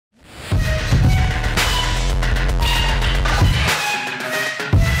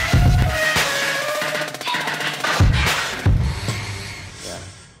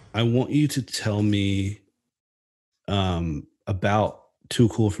I want you to tell me about Too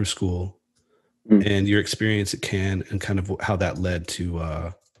Cool for School and your experience at Cannes and kind of how that led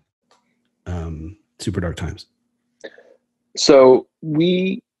to Super Dark Times. So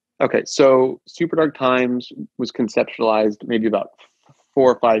Super Dark Times was conceptualized maybe about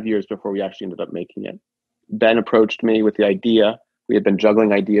 4 or 5 years before we actually ended up making it. Ben approached me with the idea. We had been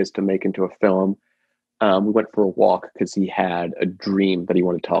juggling ideas to make into a film. We went for a walk because he had a dream that he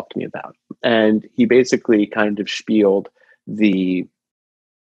wanted to talk to me about. And he basically kind of spieled the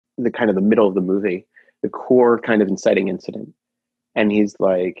kind of the middle of the movie, the core kind of inciting incident. And he's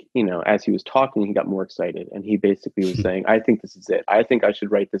like, as he was talking, he got more excited. And he basically was saying, I think this is it. I think I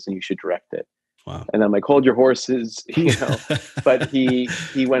should write this and you should direct it. Wow. And I'm like, hold your horses, but he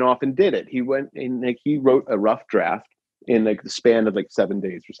went off and did it. He went and he wrote a rough draft in the span of 7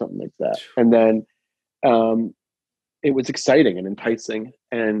 days or something like that. And then it was exciting and enticing.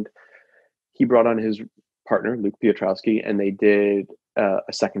 And he brought on his partner, Luke Piotrowski, and they did a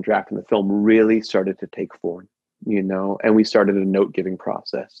second draft, and the film really started to take form, and we started a note-giving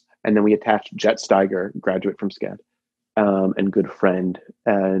process. And then we attached Jet Steiger, graduate from SCAD, and good friend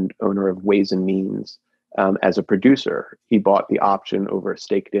and owner of Ways and Means, as a producer. He bought the option over a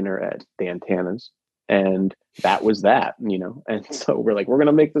steak dinner at the Antennas, and that was that, And so we're like, we're going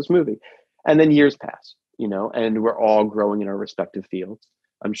to make this movie. And then years pass, and we're all growing in our respective fields.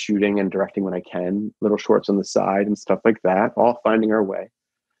 I'm shooting and directing when I can, little shorts on the side and stuff like that, all finding our way.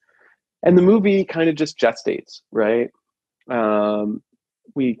 And the movie kind of just gestates, right?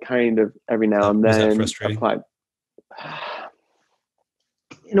 We kind of every now and then apply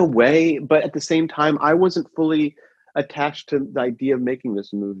in a way, but at the same time, I wasn't fully attached to the idea of making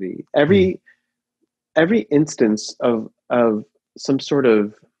this movie. Every instance of some sort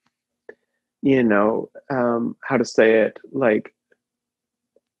of, how to say it,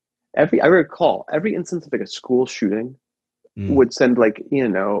 I recall every instance of a school shooting would send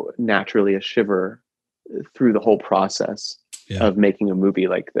naturally a shiver through the whole process of making a movie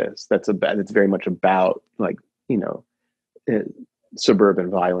like this. It's very much about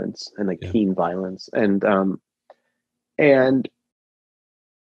suburban violence and teen violence. And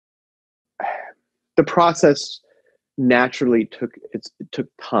the process naturally took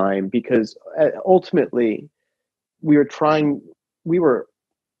time because ultimately we were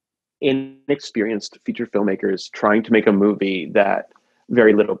inexperienced feature filmmakers trying to make a movie that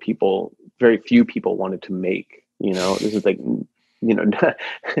very few people wanted to make. This is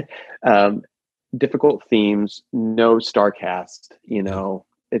difficult themes, no star cast,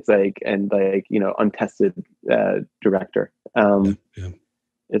 it's untested director.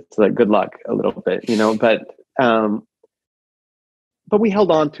 It's good luck a little bit, but we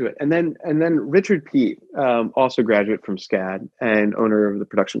held on to it. And then Richard Pete, also graduate from SCAD and owner of the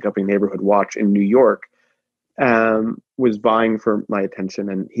production company Neighborhood Watch in New York, was vying for my attention,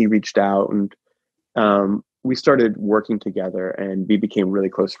 and he reached out, and we started working together, and we became really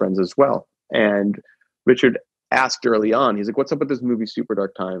close friends as well. And Richard asked early on, he's like, what's up with this movie, Super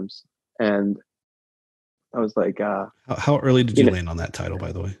Dark Times? And I was like, how early did you land on that title,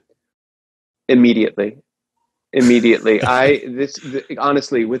 by the way? Immediately.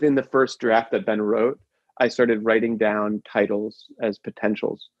 Honestly, within the first draft that Ben wrote, I started writing down titles as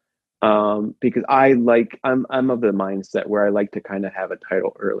potentials, because I'm of the mindset where I like to kind of have a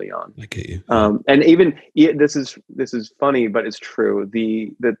title early on. I get you. And even this is funny, but it's true.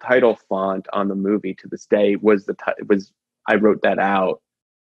 The title font on the movie to this day was I wrote that out.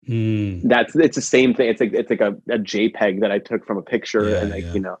 It's the same thing. It's like a JPEG that I took from a picture,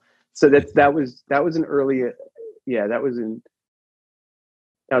 So that was an early. That was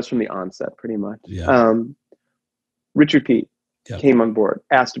from the onset, pretty much. Richard Pete came on board,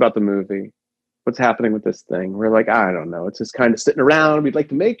 asked about the movie, what's happening with this thing. We're like, I don't know. It's just kind of sitting around. We'd like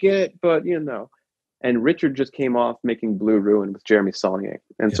to make it, but And Richard just came off making Blue Ruin with Jeremy Saulnier,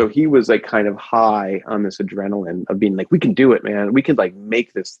 and so he was kind of high on this adrenaline of being like, we can do it, man. We could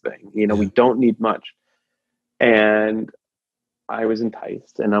make this thing. We don't need much. And I was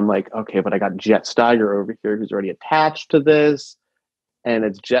enticed, and I'm like, okay, but I got Jet Steiger over here who's already attached to this. And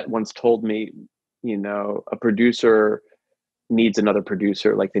as Jet once told me, a producer needs another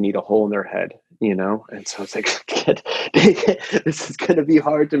producer, like they need a hole in their head, And so it's like, this is going to be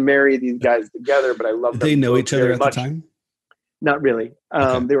hard to marry these guys together, but I love them. Did they know each other at the time? Not really.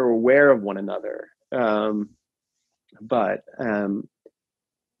 Okay. They were aware of one another, but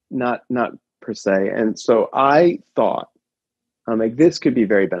not per se. And so I thought, this could be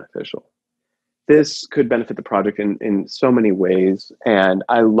very beneficial. This could benefit the project in so many ways. And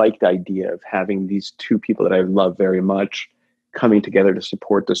I like the idea of having these two people that I love very much coming together to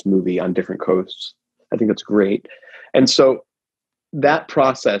support this movie on different coasts. I think that's great. And so that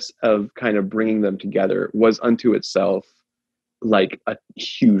process of kind of bringing them together was unto itself like a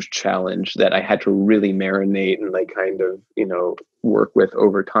huge challenge that I had to really marinate and like kind of, work with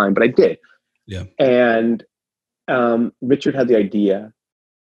over time, but I did. Yeah. And Richard had the idea,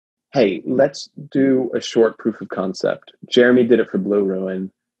 hey, let's do a short proof of concept. Jeremy did it for Blue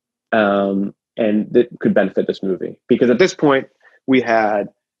Ruin, and that could benefit this movie. Because at this point, we had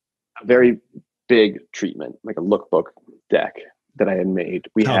a very big treatment, like a lookbook deck that I had made.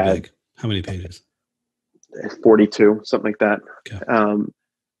 How big? How many pages? 42, something like that.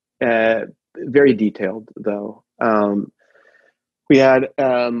 Okay. Very detailed, though. We had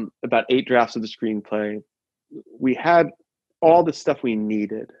about 8 drafts of the screenplay. We had all the stuff we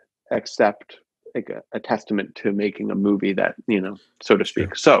needed, except like a testament to making a movie that, so to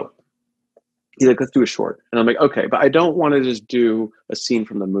speak. Sure. So he's like, let's do a short. And I'm like, okay, but I don't want to just do a scene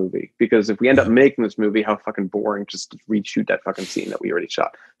from the movie, because if we end up making this movie, how fucking boring just to reshoot that fucking scene that we already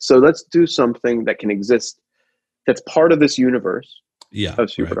shot. So let's do something that can exist, that's part of this universe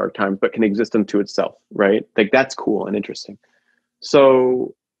of Super Dark Times, but can exist unto itself, right? Like, that's cool and interesting.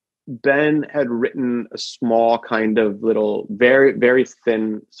 So Ben had written a small kind of little, very, very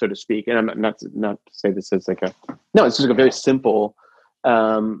thin, so to speak. And I'm not to say this as like it's just a very simple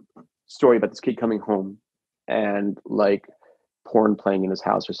story about this kid coming home and like porn playing in his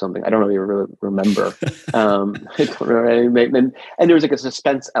house or something. I don't really remember. I don't remember. And there was like a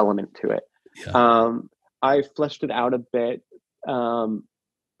suspense element to it. Yeah. I fleshed it out a bit. And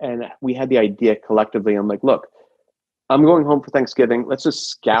we had the idea collectively. I'm like, look, I'm going home for Thanksgiving. Let's just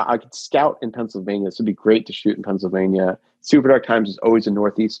scout. I could scout in Pennsylvania. This would be great to shoot in Pennsylvania. Super Dark Times is always a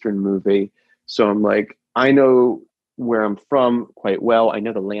Northeastern movie. So I'm like, I know where I'm from quite well. I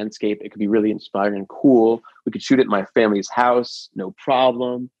know the landscape. It could be really inspiring and cool. We could shoot it in my family's house. No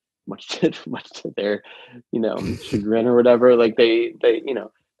problem. Much to their, chagrin or whatever. Like they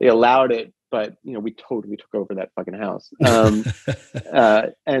allowed it, but we totally took over that fucking house.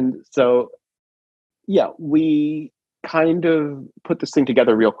 And so, we kind of put this thing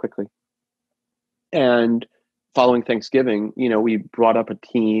together real quickly. And following Thanksgiving, we brought up a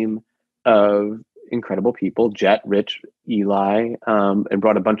team of incredible people, Jet, Rich, Eli, and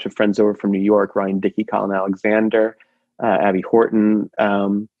brought a bunch of friends over from New York, Ryan Dickey, Colin Alexander, Abby Horton,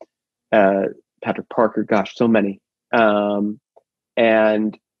 Patrick Parker, gosh, so many. And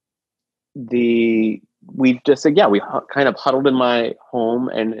we just said, we kind of huddled in my home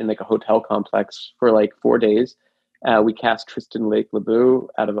and in like a hotel complex for like 4 days. We cast Tristan Lake LeBeau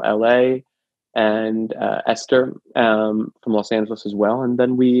out of LA and Esther from Los Angeles as well. And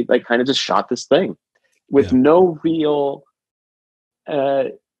then we like kind of just shot this thing with no real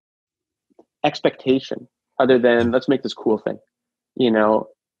expectation other than let's make this cool thing,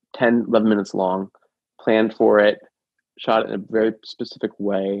 10, 11 minutes long, planned for it, shot it in a very specific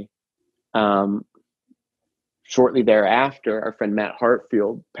way. Shortly thereafter, our friend Matt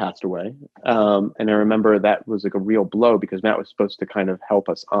Hartfield passed away. And I remember that was like a real blow because Matt was supposed to kind of help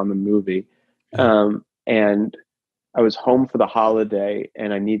us on the movie. And I was home for the holiday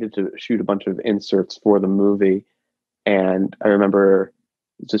and I needed to shoot a bunch of inserts for the movie. And I remember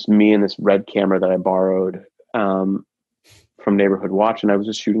just me and this red camera that I borrowed from Neighborhood Watch. And I was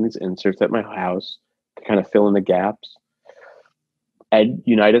just shooting these inserts at my house to kind of fill in the gaps. Ed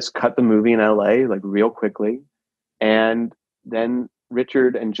Unitas cut the movie in LA like real quickly. And then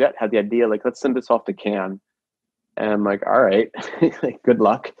Richard and Jet had the idea, like, let's send this off to Cannes. And I'm like, all right, good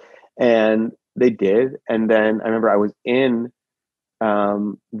luck. And they did. And then I remember I was in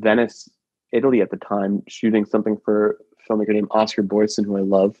Venice, Italy at the time, shooting something for a filmmaker named Oscar Boyson, who I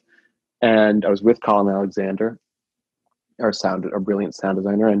love. And I was with Colin Alexander, our brilliant sound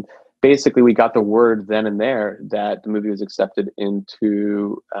designer. And basically we got the word then and there that the movie was accepted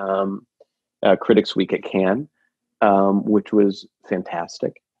into Critics Week at Cannes. Which was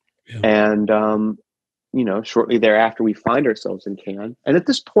fantastic. Yeah. And, shortly thereafter, we find ourselves in Cannes. And at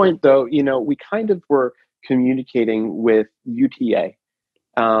this point, though, we kind of were communicating with UTA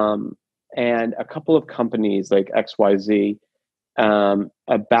and a couple of companies like XYZ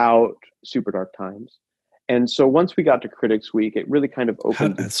about Super Dark Times. And so once we got to Critics Week, it really kind of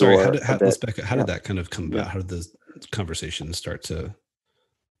opened the door. How did that kind of come about? How did the conversation start to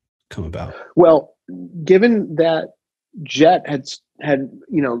come about? Well, given that Jet had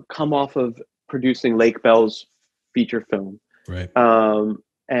come off of producing Lake Bell's feature film, right,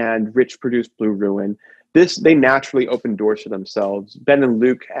 and Rich produced Blue Ruin, they naturally opened doors for themselves. Ben and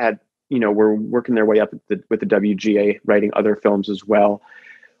Luke were working their way up with the WGA, writing other films as well.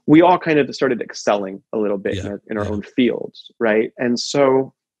 we all kind of started excelling a little bit in our own fields, right? And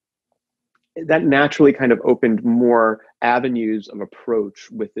so that naturally kind of opened more avenues of approach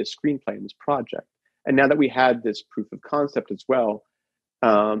with this screenplay and this project. And now that we had this proof of concept as well,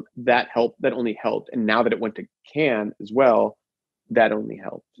 that only helped. And now that it went to Cannes as well, that only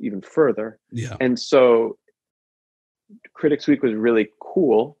helped even further. Yeah. And so Critics Week was really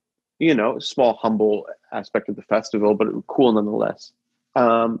cool, you know, small, humble aspect of the festival, but it was cool nonetheless.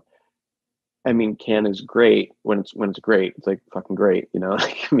 I mean, Cannes is great when it's great. It's like fucking great, you know.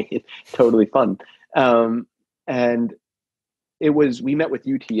 I mean, totally fun. And we met with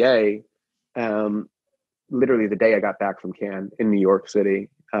UTA literally the day I got back from Cannes in New York City.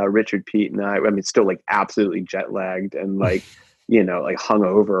 Richard, Pete, and I mean, still like absolutely jet lagged and like, you know, like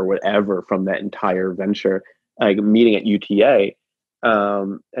hungover or whatever from that entire venture. Like meeting at UTA,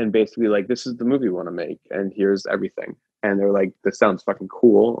 and basically like, this is the movie we want to make, and here's everything. And they're like, this sounds fucking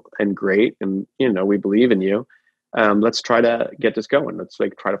cool and great, and you know, we believe in you. Let's try to get this going. Let's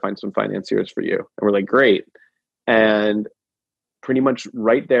like try to find some financiers for you. And we're like, great. And pretty much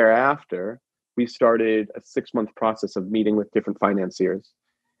right thereafter, we started a 6-month process of meeting with different financiers.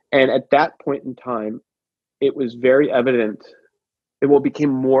 And at that point in time, it was very evident. It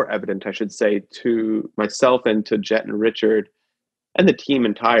became more evident, I should say, to myself and to Jet and Richard and the team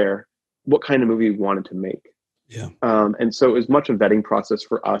entire, what kind of movie we wanted to make. Yeah. And so it was much a vetting process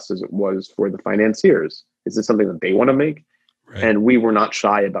for us as it was for the financiers. Is this something that they want to make? Right. And we were not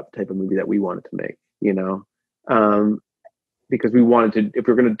shy about the type of movie that we wanted to make, you know, because we wanted to, if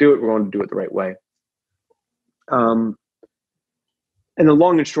we were going to do it, we wanted to do it the right way. And the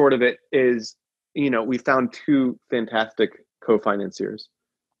long and short of it is, you know, we found 2 fantastic co-financiers,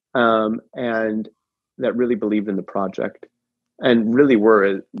 and that really believed in the project and really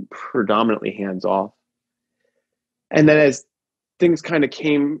were predominantly hands-off. And then as things kind of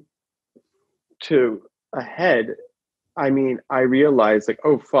came to a head, I mean, I realized like,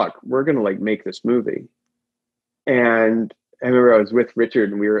 oh fuck, we're gonna like make this movie. And I remember I was with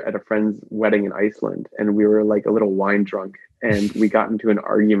Richard and we were at a friend's wedding in Iceland, and we were like a little wine drunk, and we got into an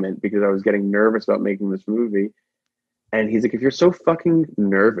argument because I was getting nervous about making this movie. And he's like, if you're so fucking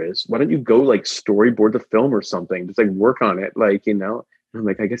nervous, why don't you go like storyboard the film or something? Just like work on it, like, you know. And I'm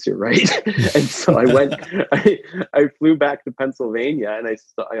like, I guess you're right. And so I went, I flew back to Pennsylvania, and I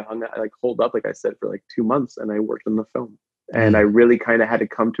holed up, like I said, for like 2 months, and I worked on the film. And I really kind of had to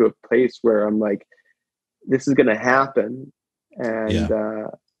come to a place where I'm like, this is going to happen. And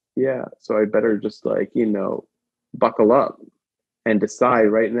so I better just like, you know, buckle up and decide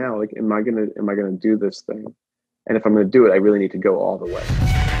right now, like, am I going to do this thing? And if I'm going to do it, I really need to go all the way.